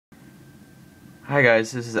Hi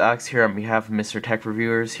guys, this is Alex here on behalf of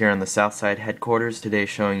MrTechReviewers here on the Southside headquarters, today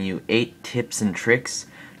showing you 8 tips and tricks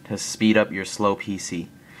to speed up your slow PC.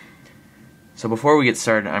 So before we get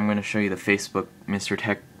started, I'm going to show you the Facebook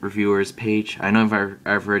MrTechReviewers page. I know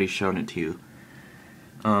I've already shown it to you.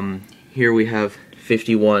 Here we have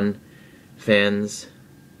 51 fans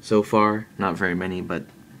so far, not very many, but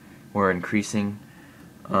we're increasing.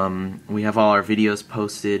 We have all our videos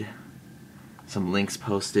posted, some links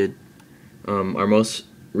posted. Our most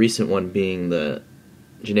recent one being the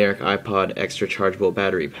generic iPod extra chargeable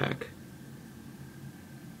battery pack.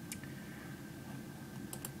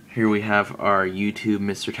 Here we have our YouTube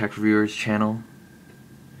MrTechReviewers channel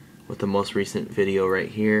with the most recent video right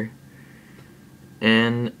here.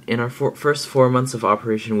 And in our first 4 months of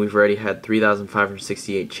operation, we've already had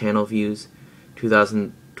 3,568 channel views,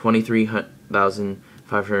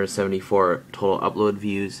 23,574 total upload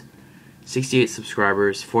views, 68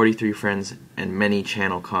 subscribers, 43 friends, and many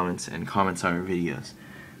channel comments and comments on our videos.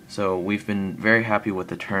 So we've been very happy with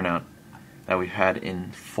the turnout that we've had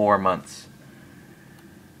in 4 months.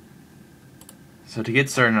 So to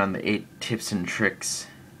get started on the 8 tips and tricks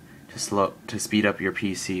to speed up your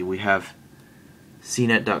PC, we have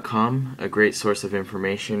cnet.com, a great source of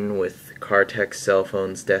information with car tech, cell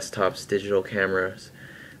phones, desktops, digital cameras,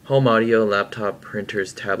 home audio, laptop,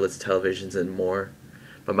 printers, tablets, televisions, and more.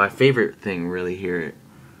 But my favorite thing really here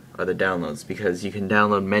are the downloads, because you can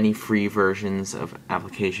download many free versions of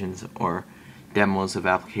applications or demos of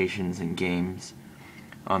applications and games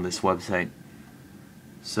on this website.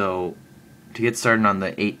 So to get started on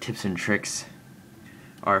the 8 tips and tricks,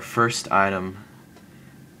 our first item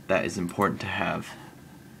that is important to have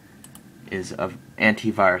is of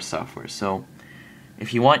antivirus software. So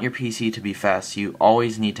if you want your PC to be fast, you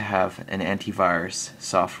always need to have an antivirus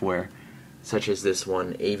software such as this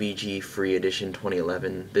one, AVG Free Edition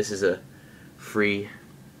 2011. This is a free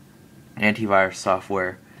antivirus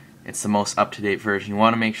software. It's the most up-to-date version. You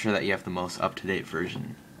want to make sure that you have the most up-to-date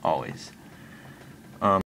version always.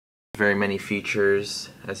 Very many features,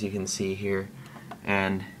 as you can see here,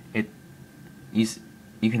 and you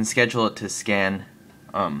can schedule it to scan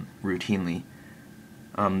routinely.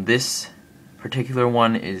 This particular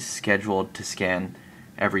one is scheduled to scan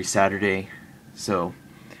every Saturday, so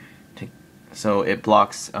it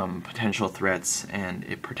blocks potential threats and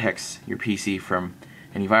it protects your PC from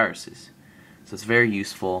any viruses. So it's very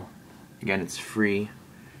useful. Again, it's free.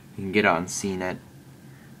 You can get it on CNET.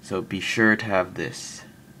 So be sure to have this.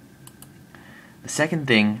 The second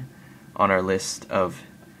thing on our list of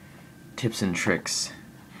tips and tricks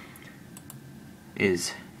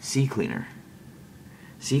is CCleaner.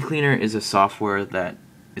 CCleaner is a software that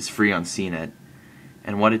is free on CNET.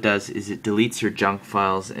 And what it does is it deletes your junk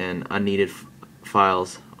files and unneeded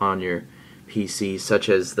files on your PC, such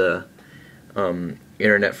as the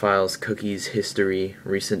internet files, cookies, history,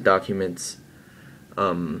 recent documents.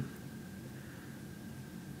 It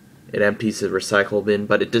empties the recycle bin,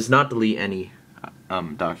 but it does not delete any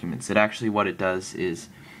documents. What it does is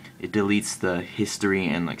it deletes the history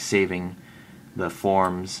and saving the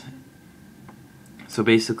forms. So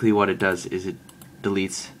basically what it does is it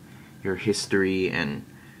deletes your history and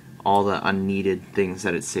all the unneeded things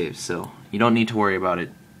that it saves. So you don't need to worry about it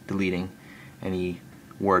deleting any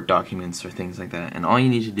Word documents or things like that. And all you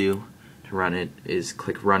need to do to run it is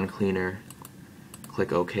click Run Cleaner,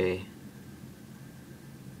 click OK.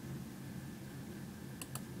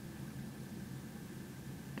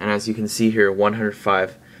 And as you can see here,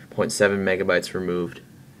 105.7 megabytes removed.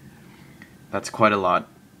 That's quite a lot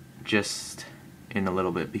just in a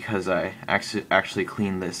little bit, because I actually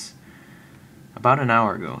cleaned this about an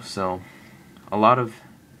hour ago, so a lot of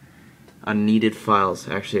unneeded files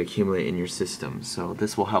actually accumulate in your system, so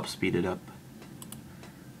this will help speed it up.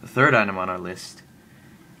 The third item on our list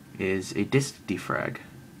is a disk defrag.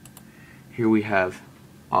 Here we have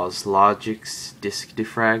Oslogic's disk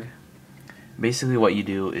defrag. Basically what you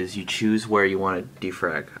do is you choose where you want to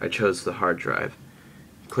defrag. I chose the hard drive.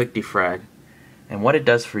 Click defrag, and what it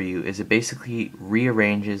does for you is it basically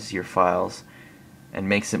rearranges your files and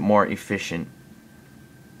makes it more efficient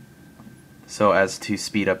so as to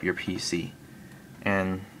speed up your PC.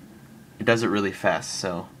 And it does it really fast,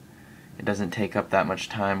 so it doesn't take up that much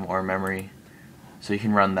time or memory, so you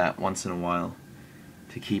can run that once in a while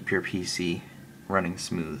to keep your PC running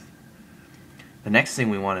smooth. The next thing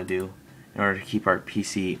we want to do in order to keep our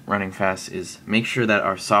PC running fast is make sure that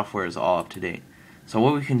our software is all up to date. So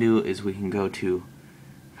what we can do is we can go to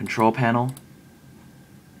Control Panel,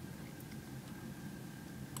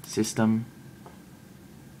 System,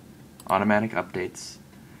 Automatic Updates.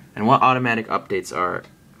 And what automatic updates are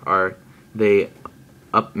they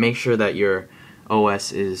make sure that your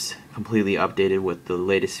OS is completely updated with the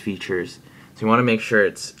latest features. So you want to make sure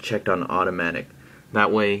it's checked on automatic.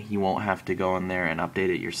 That way you won't have to go in there and update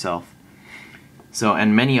it yourself. So,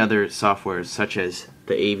 and many other softwares such as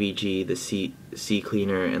the AVG, the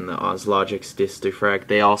CCleaner, and the Ozlogic's Disk Defrag,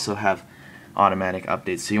 they also have automatic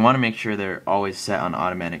updates. So you want to make sure they're always set on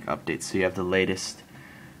automatic updates so you have the latest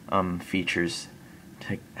features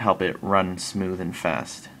to help it run smooth and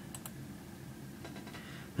fast.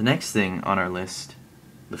 The next thing on our list,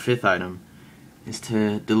 the fifth item, is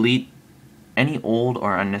to delete any old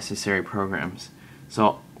or unnecessary programs.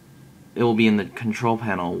 So it will be in the control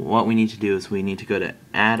panel. What we need to do is we need to go to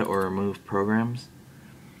add or remove programs.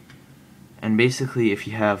 And basically if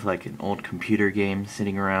you have like an old computer game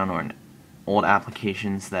sitting around or an old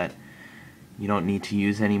applications that you don't need to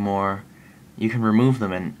use anymore, you can remove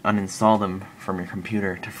them and uninstall them from your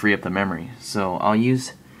computer to free up the memory. So I'll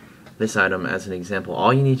use this item as an example.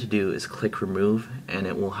 All you need to do is click remove and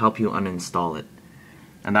it will help you uninstall it.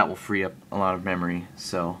 And that will free up a lot of memory,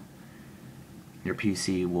 so your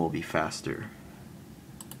PC will be faster.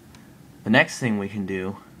 The next thing we can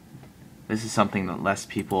do, this is something that less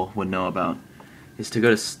people would know about, is to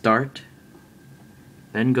go to Start,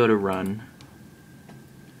 then go to Run,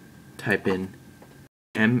 type in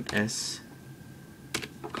msconfig,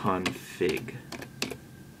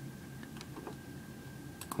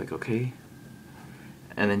 click OK,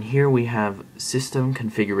 and then here we have System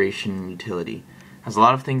Configuration Utility. Has a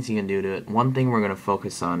lot of things you can do to it. One thing we're going to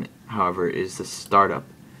focus on, however, is the startup.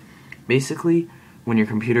 Basically, when your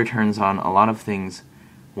computer turns on, a lot of things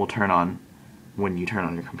will turn on when you turn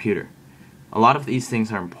on your computer. A lot of these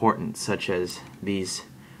things are important, such as these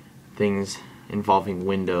things involving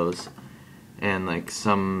Windows, and like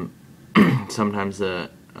sometimes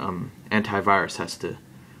the antivirus has to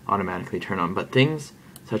automatically turn on. But things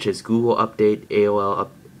such as Google Update,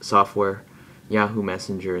 AOL software, Yahoo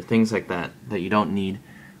Messenger, things like that you don't need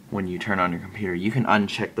when you turn on your computer, you can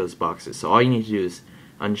uncheck those boxes. So all you need to do is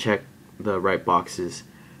uncheck the right boxes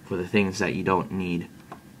for the things that you don't need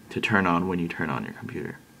to turn on when you turn on your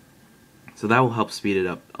computer. So that will help speed it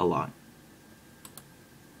up a lot.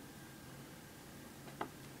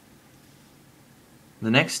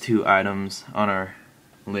 The next two items on our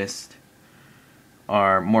list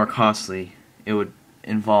are more costly. It would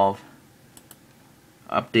involve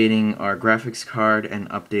updating our graphics card and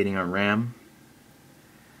updating our RAM.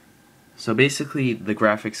 So basically the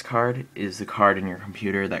graphics card is the card in your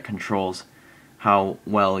computer that controls how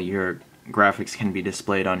well your graphics can be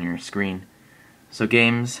displayed on your screen. So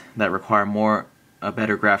games that require a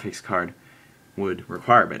better graphics card would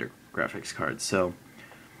require better graphics cards. So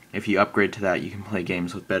if you upgrade to that, you can play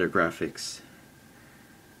games with better graphics.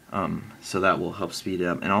 So that will help speed it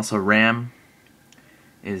up. And also RAM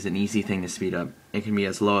is an easy thing to speed up. It can be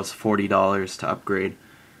as low as $40 to upgrade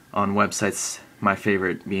on websites, my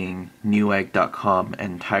favorite being newegg.com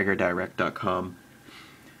and tigerdirect.com,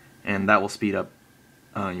 and that will speed up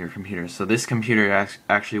your computer. So this computer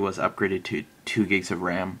actually was upgraded to 2 gigs of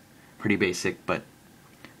RAM, pretty basic, but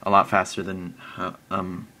a lot faster than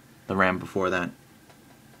the RAM before that.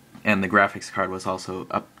 And the graphics card was also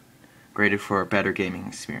upgraded for a better gaming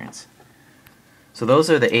experience. So those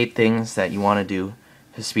are the 8 things that you want to do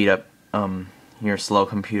to speed up your slow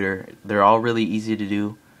computer. They're all really easy to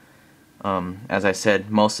do. As I said,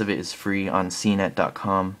 most of it is free on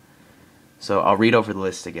cnet.com. So I'll read over the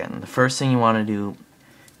list again. The first thing you want to do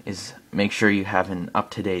is make sure you have an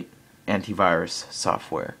up-to-date antivirus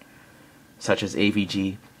software, such as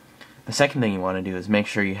AVG. The second thing you want to do is make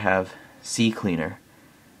sure you have CCleaner,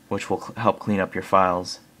 which will help clean up your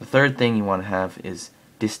files. The third thing you want to have is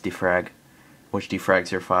Disk Defrag, which defrags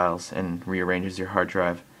your files and rearranges your hard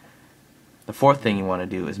drive. The fourth thing you want to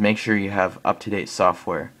do is make sure you have up-to-date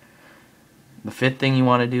software. The fifth thing you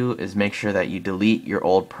want to do is make sure that you delete your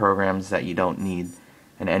old programs that you don't need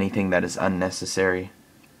and anything that is unnecessary.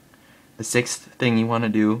 The sixth thing you want to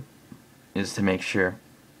do is to make sure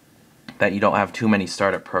that you don't have too many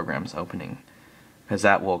startup programs opening, because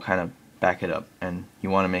that will kind of back it up, and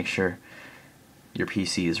you want to make sure your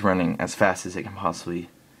PC is running as fast as it can possibly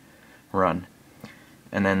run.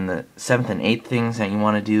 And then the seventh and eighth things that you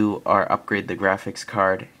want to do are upgrade the graphics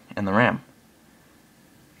card and the RAM.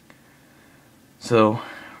 So,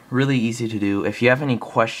 really easy to do. If you have any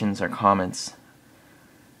questions or comments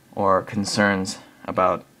or concerns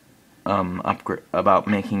about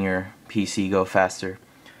making your PC go faster,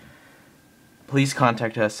 please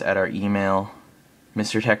contact us at our email,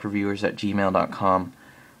 MrTechReviewers@gmail.com,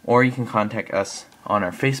 or you can contact us on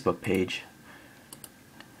our Facebook page.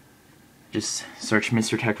 Just search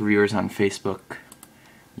Mr. Tech Reviewers on Facebook.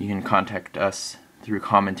 You can contact us through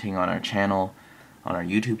commenting on our channel, on our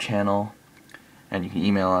YouTube channel, and you can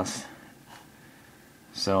email us.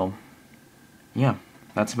 So, yeah,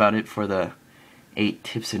 that's about it for the 8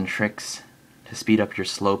 tips and tricks to speed up your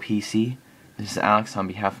slow PC. This is Alex on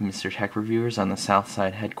behalf of MrTechReviewers on the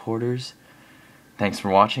Southside headquarters. Thanks for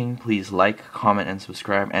watching. Please like, comment, and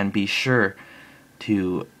subscribe, and be sure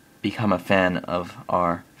to become a fan of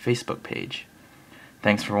our Facebook page.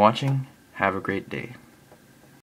 Thanks for watching. Have a great day.